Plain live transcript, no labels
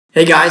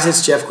Hey guys,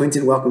 it's Jeff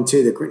Quintin. Welcome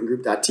to the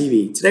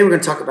QuintinGroup.tv. Today we're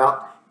going to talk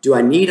about, do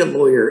I need a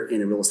lawyer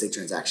in a real estate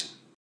transaction?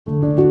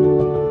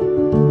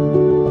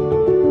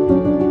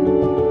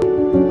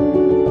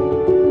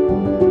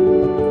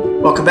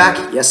 Welcome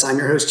back. Yes, I'm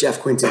your host, Jeff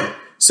Quintin.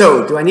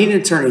 So, do I need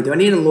an attorney? Do I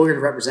need a lawyer to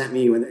represent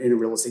me in a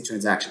real estate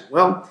transaction?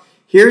 Well,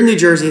 here in New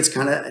Jersey, it's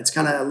kind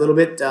of a little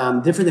bit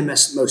different than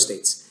most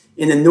states.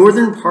 In the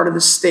northern part of the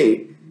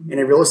state, in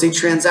a real estate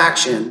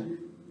transaction,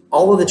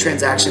 all of the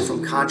transaction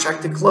from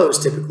contract to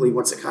close, typically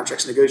once the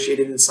contract's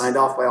negotiated and signed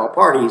off by all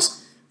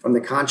parties, from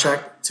the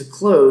contract to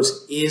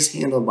close is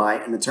handled by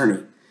an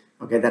attorney.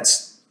 Okay,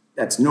 that's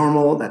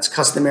normal, that's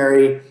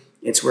customary.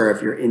 It's where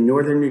if you're in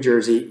northern New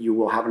Jersey, you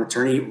will have an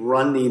attorney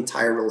run the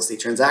entire real estate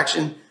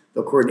transaction.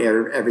 They'll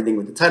coordinate everything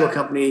with the title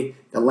company,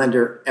 the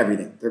lender,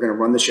 everything. They're going to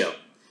run the show.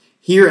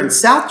 Here in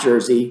South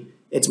Jersey,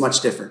 it's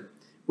much different.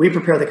 We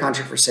prepare the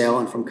contract for sale,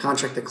 and from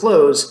contract to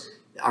close,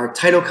 our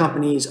title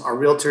companies, our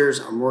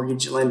realtors, our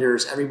mortgage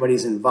lenders,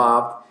 everybody's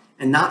involved,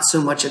 and not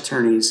so much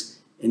attorneys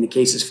in the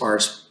case as far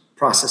as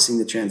processing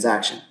the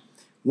transaction.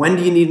 When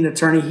do you need an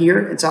attorney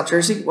here in South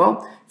Jersey?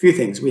 Well, a few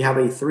things. We have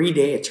a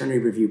 3-day attorney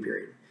review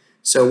period.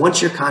 So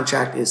once your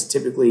contract is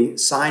typically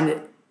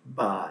signed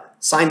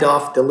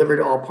off, delivered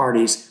to all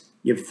parties,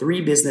 you have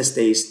 3 business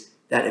days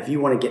that if you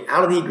want to get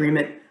out of the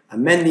agreement,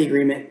 amend the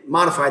agreement,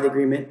 modify the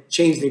agreement,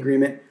 change the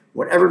agreement,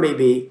 whatever it may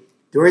be,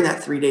 during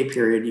that 3-day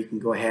period, you can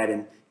go ahead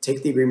and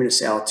take the agreement of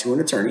sale to an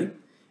attorney,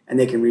 and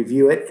they can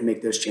review it and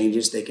make those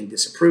changes. They can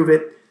disapprove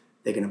it,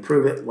 they can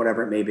approve it,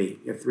 whatever it may be.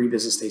 You have 3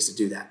 business days to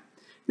do that.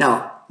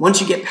 Now,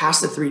 once you get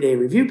past the 3-day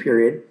review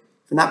period,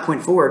 from that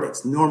point forward,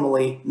 it's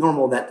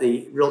normal that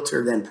the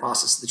realtor then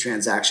processes the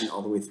transaction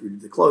all the way through to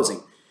the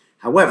closing.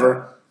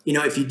 However,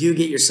 if you do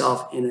get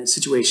yourself in a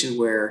situation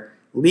where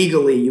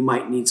legally you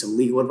might need some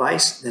legal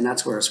advice, then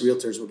that's where us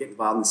realtors will get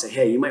involved and say,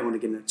 hey, you might want to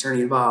get an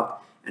attorney involved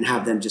and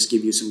have them just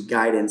give you some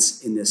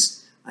guidance in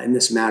this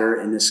matter,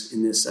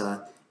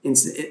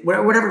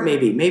 whatever it may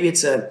be. Maybe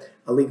it's a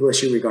legal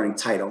issue regarding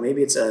title.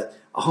 Maybe it's a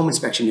home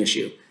inspection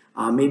issue.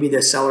 Maybe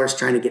the seller is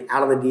trying to get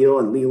out of the deal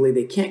and legally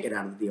they can't get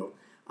out of the deal.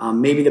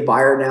 Maybe the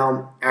buyer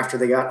now, after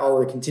they got all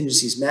of the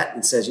contingencies met,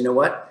 and says, you know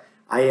what,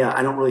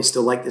 I don't really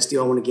still like this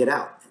deal. I want to get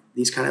out.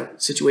 These kind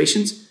of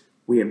situations,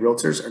 we as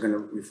realtors are going to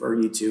refer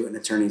you to an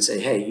attorney and say,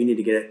 hey, you need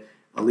to get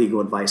a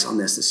legal advice on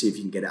this to see if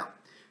you can get out.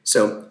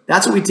 So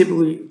that's what we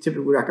typically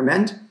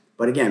recommend.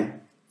 But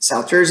again,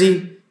 South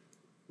Jersey,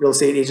 real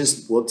estate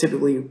agents will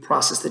typically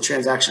process the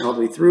transaction all the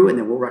way through, and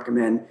then we'll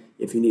recommend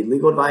if you need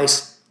legal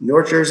advice.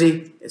 North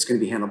Jersey, it's going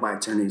to be handled by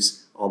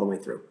attorneys all the way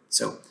through.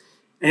 So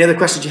any other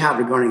questions you have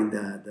regarding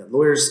the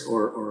lawyers,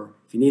 or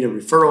if you need a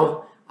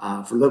referral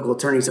for local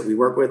attorneys that we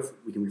work with,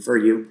 we can refer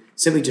you.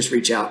 Simply just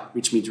reach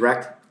me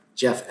direct,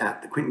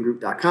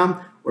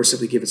 jeff@thequintingroup.com, or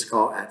simply give us a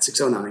call at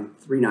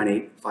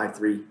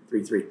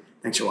 609-398-5333.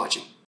 Thanks for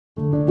watching.